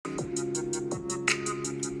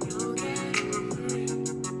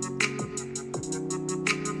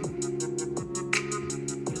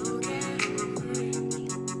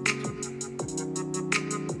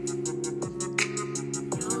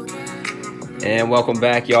And welcome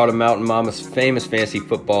back, y'all, to Mountain Mama's famous Fantasy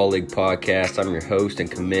Football League podcast. I'm your host and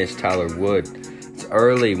commish, Tyler Wood. It's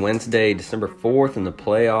early Wednesday, December 4th, and the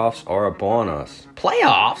playoffs are upon us.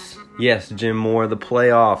 Playoffs? Yes, Jim Moore, the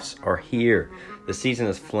playoffs are here. The season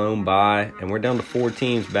has flown by, and we're down to 4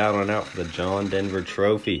 teams battling out for the John Denver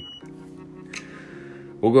Trophy.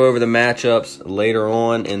 We'll go over the matchups later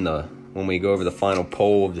on when we go over the final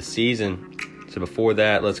poll of the season. So before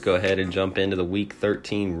that, let's go ahead and jump into the Week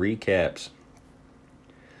 13 recaps.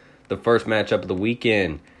 The first matchup of the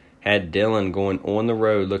weekend had Dylan going on the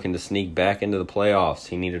road looking to sneak back into the playoffs.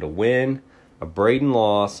 He needed a win, a Braden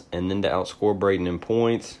loss, and then to outscore Braden in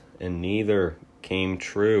points, and neither came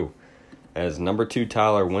true, as number 2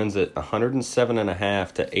 Tyler wins it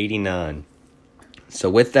 107.5 to 89. So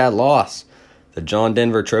with that loss, the John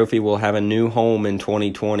Denver Trophy will have a new home in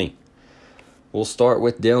 2020. We'll start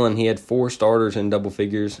with Dylan. He had 4 starters in double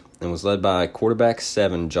figures and was led by quarterback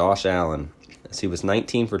 7, Josh Allen, as he was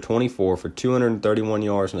 19 for 24 for 231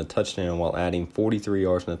 yards and a touchdown while adding 43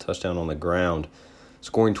 yards and a touchdown on the ground,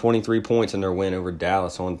 scoring 23 points in their win over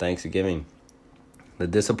Dallas on Thanksgiving. The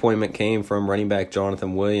disappointment came from running back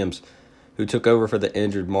Jonathan Williams, who took over for the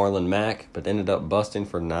injured Marlon Mack, but ended up busting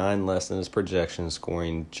for 9 less than his projections,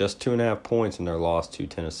 scoring just 2.5 points in their loss to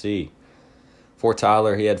Tennessee. For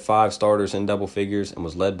Tyler, he had 5 starters in double figures and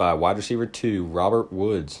was led by wide receiver 2, Robert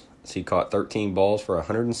Woods, as he caught 13 balls for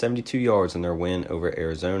 172 yards in their win over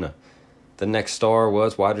Arizona. The next star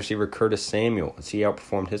was wide receiver Curtis Samuel, as he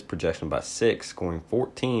outperformed his projection by 6, scoring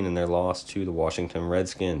 14 in their loss to the Washington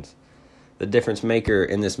Redskins. The difference maker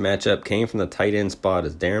in this matchup came from the tight end spot,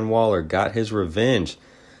 as Darren Waller got his revenge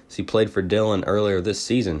as he played for Dylan earlier this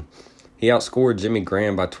season. He outscored Jimmy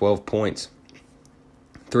Graham by 12 points.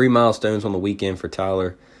 3 milestones on the weekend for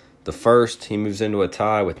Tyler. The first, he moves into a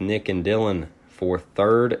tie with Nick and Dylan for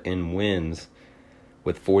third in wins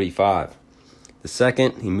with 45. The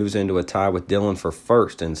second, he moves into a tie with Dylan for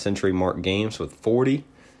first in century mark games with 40.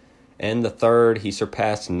 And the third, he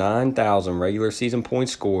surpassed 9,000 regular season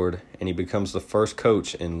points scored, and he becomes the first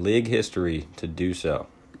coach in league history to do so.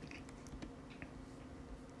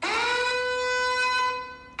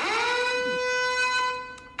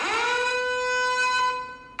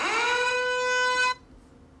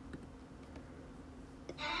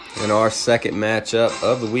 And our second matchup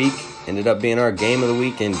of the week ended up being our game of the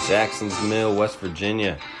week in Jackson's Mill, West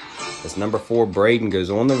Virginia, as number 4 Braden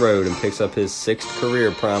goes on the road and picks up his 6th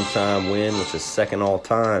career primetime win, which is second all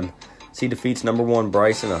time, as he defeats number 1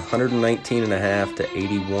 Bryson 119.5 to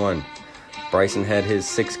 81. Bryson had his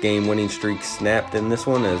 6-game winning streak snapped in this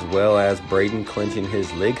one, as well as Braden clinching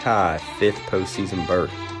his league-high 5th postseason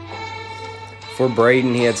berth. For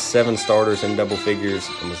Braden, he had 7 starters in double figures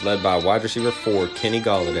and was led by wide receiver 4, Kenny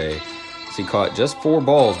Golladay, as he caught just 4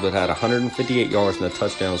 balls but had 158 yards and a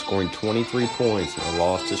touchdown, scoring 23 points in a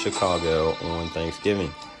loss to Chicago on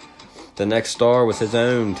Thanksgiving. The next star was his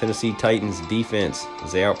own Tennessee Titans defense,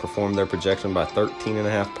 as they outperformed their projection by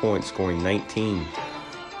 13.5 points, scoring 19.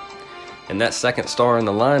 And that second star in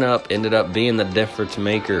the lineup ended up being the difference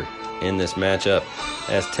maker in this matchup,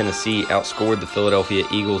 as Tennessee outscored the Philadelphia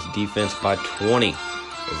Eagles defense by 20,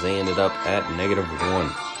 as they ended up at -1.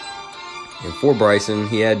 And for Bryson,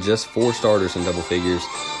 he had just 4 starters in double figures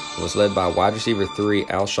and was led by wide receiver 3,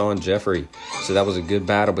 Alshon Jeffrey. So that was a good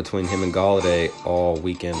battle between him and Golladay all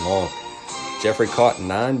weekend long. Jeffrey caught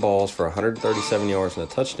 9 balls for 137 yards and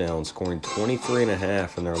a touchdown, scoring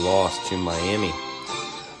 23.5 in their loss to Miami.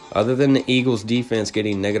 Other than the Eagles defense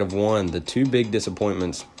getting -1, the 2 big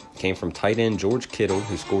disappointments came from tight end George Kittle,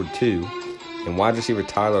 who scored 2, and wide receiver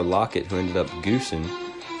Tyler Lockett, who ended up goosing,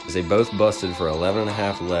 as they both busted for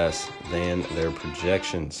 11.5 less than their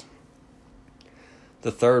projections.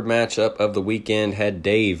 The third matchup of the weekend had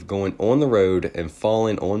Dave going on the road and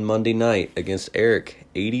falling on Monday night against Eric,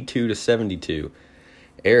 82 to 72.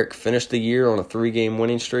 Eric finished the year on a 3-game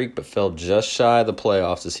winning streak, but fell just shy of the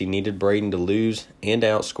playoffs, as he needed Braden to lose and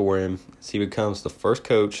outscore him, as he becomes the first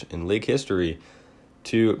coach in league history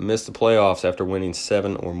to miss the playoffs after winning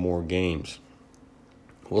 7 or more games.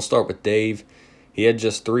 We'll start with Dave. He had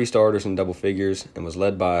just 3 starters in double figures and was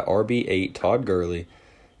led by RB8 Todd Gurley,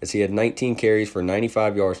 as he had 19 carries for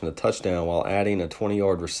 95 yards and a touchdown while adding a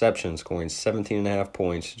 20-yard reception, scoring 17.5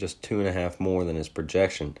 points, just 2.5 more than his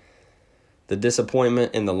projection. The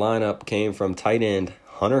disappointment in the lineup came from tight end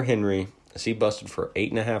Hunter Henry, as he busted for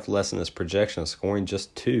 8.5 less than his projection, scoring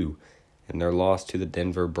just 2 in their loss to the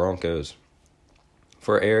Denver Broncos.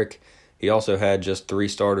 For Eric, he also had just 3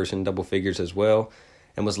 starters in double figures as well,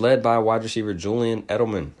 and was led by wide receiver Julian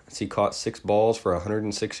Edelman, as he caught 6 balls for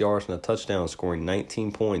 106 yards and a touchdown, scoring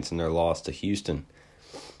 19 points in their loss to Houston.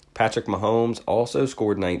 Patrick Mahomes also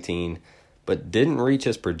scored 19, but didn't reach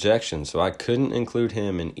his projection, so I couldn't include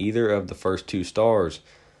him in either of the first 2 stars.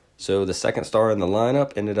 So the second star in the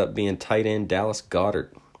lineup ended up being tight end Dallas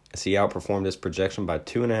Goedert, as he outperformed his projection by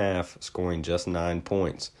 2.5, scoring just 9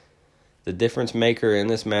 points. The difference maker in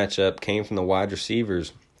this matchup came from the wide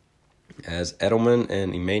receivers, as Edelman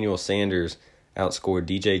and Emmanuel Sanders outscored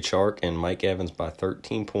DJ Chark and Mike Evans by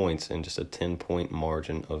 13 points in just a 10-point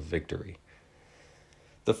margin of victory.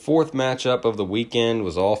 The fourth matchup of the weekend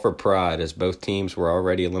was all for pride, as both teams were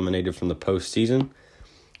already eliminated from the postseason.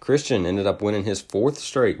 Christian ended up winning his 4th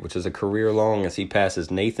straight, which is a career long, as he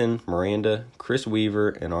passes Nathan, Miranda, Chris Weaver,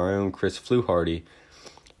 and our own Chris Fluharty,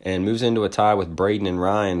 and moves into a tie with Braden and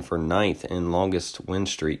Ryan for 9th and longest win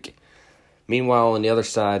streak. Meanwhile, on the other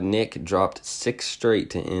side, Nick dropped 6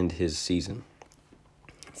 straight to end his season.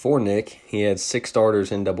 For Nick, he had 6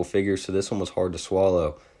 starters in double figures, so this one was hard to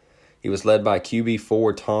swallow. He was led by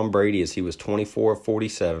QB4 Tom Brady, as he was 24 of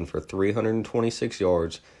 47 for 326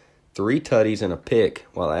 yards, 3 tutties and a pick,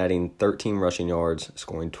 while adding 13 rushing yards,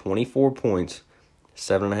 scoring 24 points,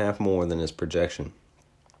 7.5 more than his projection.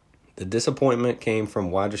 The disappointment came from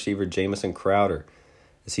wide receiver Jamison Crowder,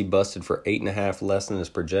 as he busted for 8.5 less than his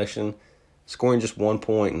projection, scoring just 1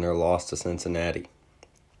 point in their loss to Cincinnati.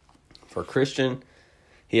 For Christian,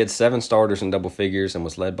 he had 7 starters in double figures and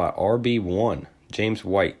was led by RB1 James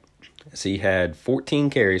White, as he had 14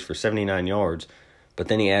 carries for 79 yards, but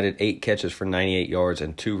then he added 8 catches for 98 yards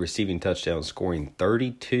and 2 receiving touchdowns, scoring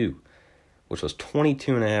 32, which was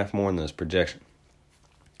 22.5 more than his projection.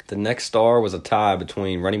 The next star was a tie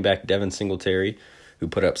between running back Devin Singletary, who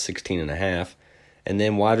put up 16.5, and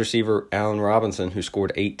then wide receiver Allen Robinson, who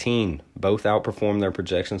scored 18. Both outperformed their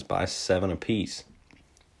projections by 7 apiece.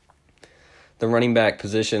 The running back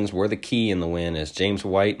positions were the key in the win, as James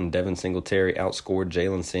White and Devin Singletary outscored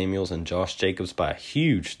Jalen Samuels and Josh Jacobs by a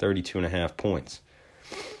huge 32.5 points.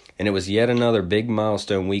 And it was yet another big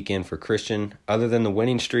milestone weekend for Christian. Other than the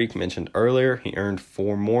winning streak mentioned earlier, he earned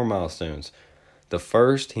 4 more milestones. The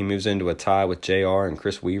first, he moves into a tie with JR and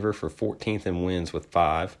Chris Weaver for 14th in wins with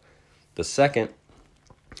 5. The second,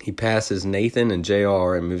 he passes Nathan and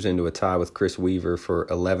JR and moves into a tie with Chris Weaver for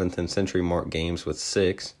 11th in century mark games with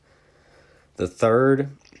 6. The third,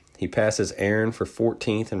 he passes Aaron for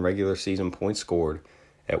 14th in regular season points scored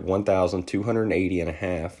at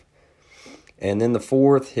 1,280.5. And then the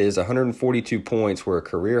fourth, his 142 points were a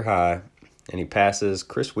career high, and he passes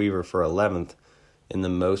Chris Weaver for 11th in the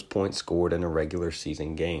most points scored in a regular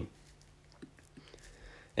season game.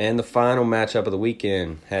 And the final matchup of the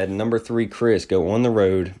weekend had number 3 Chris go on the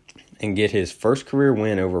road and get his first career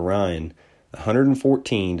win over Ryan,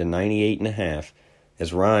 114 to 98.5,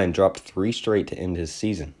 as Ryan dropped 3 straight to end his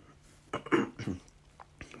season.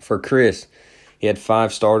 For Chris, he had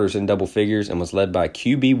 5 starters in double figures and was led by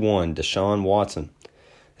QB1 Deshaun Watson,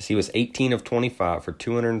 as he was 18 of 25 for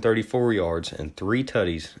 234 yards and 3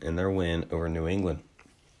 tutties in their win over New England.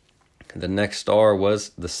 The next star was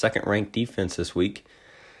the second-ranked defense this week,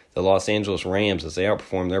 the Los Angeles Rams, as they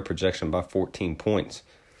outperformed their projection by 14 points.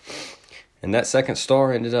 And that second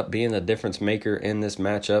star ended up being the difference maker in this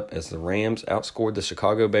matchup, as the Rams outscored the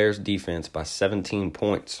Chicago Bears defense by 17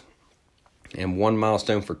 points. And one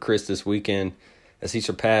milestone for Chris this weekend, as he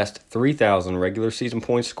surpassed 3,000 regular season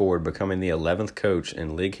points scored, becoming the 11th coach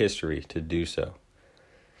in league history to do so.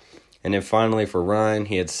 And then finally for Ryan,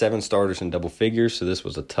 he had 7 starters in double figures, so this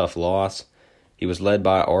was a tough loss. He was led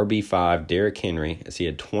by RB5 Derrick Henry, as he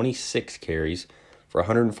had 26 carries for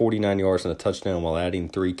 149 yards and a touchdown, while adding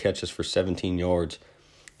 3 catches for 17 yards,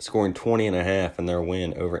 scoring 20.5 in their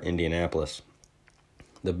win over Indianapolis.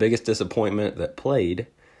 The biggest disappointment that played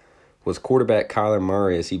was quarterback Kyler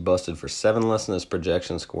Murray, as he busted for 7 less than his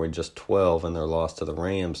projection, scoring just 12 in their loss to the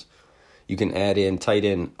Rams. You can add in tight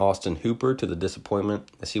end Austin Hooper to the disappointment,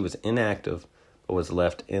 as he was inactive but was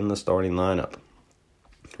left in the starting lineup.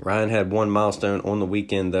 Ryan had one milestone on the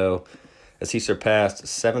weekend, though, as he surpassed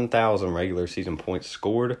 7,000 regular season points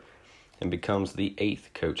scored and becomes the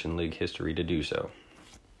 8th coach in league history to do so.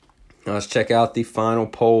 Now let's check out the final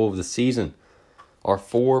poll of the season. Our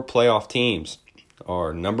 4 playoff teams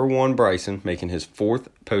are number 1 Bryson, making his 4th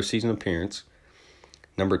postseason appearance,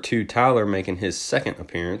 number 2 Tyler, making his 2nd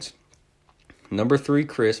appearance, number 3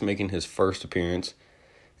 Chris, making his 1st appearance,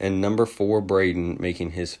 and number 4 Braden,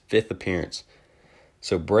 making his 5th appearance.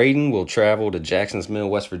 So Braden will travel to Jackson's Mill,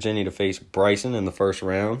 West Virginia to face Bryson in the first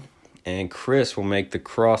round, and Chris will make the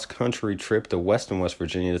cross-country trip to Weston, West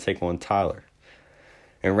Virginia to take on Tyler.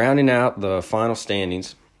 And rounding out the final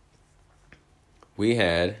standings, we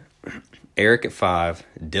had Eric at 5,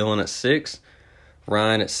 Dylan at 6,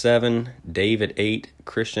 Ryan at 7, Dave at 8,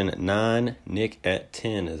 Christian at 9, Nick at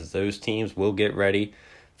 10, as those teams will get ready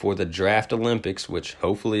for the Draft Olympics, which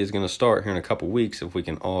hopefully is going to start here in a couple weeks if we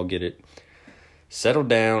can all get it settled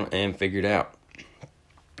down and figured out.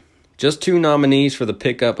 Just 2 nominees for the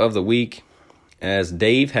pickup of the week, as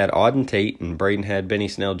Dave had Auden Tate and Braden had Benny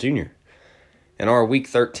Snell Jr. And our Week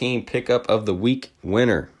 13 pickup of the week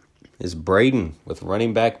winner is Braden with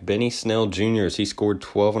running back Benny Snell Jr. as he scored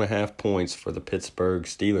 12.5 points for the Pittsburgh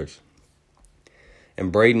Steelers.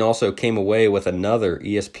 And Braden also came away with another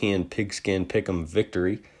ESPN Pigskin Pick'em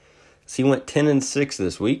victory, as he went 10-6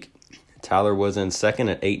 this week. Tyler was in second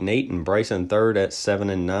at 8-8 and Bryson third at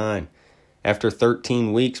 7-9. After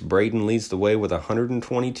 13 weeks, Braden leads the way with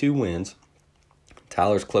 122 wins.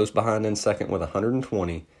 Tyler's close behind in second with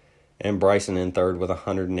 120, and Bryson in third with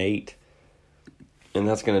 108. And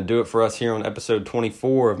that's going to do it for us here on episode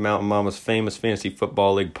 24 of Mountain Mama's Famous Fantasy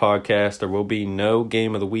Football League podcast. There will be no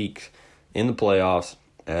game of the week in the playoffs,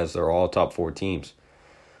 as they're all top 4 teams.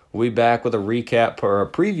 We'll be back with a recap or a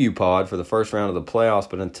preview pod for the first round of the playoffs,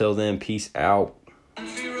 but until then, peace out.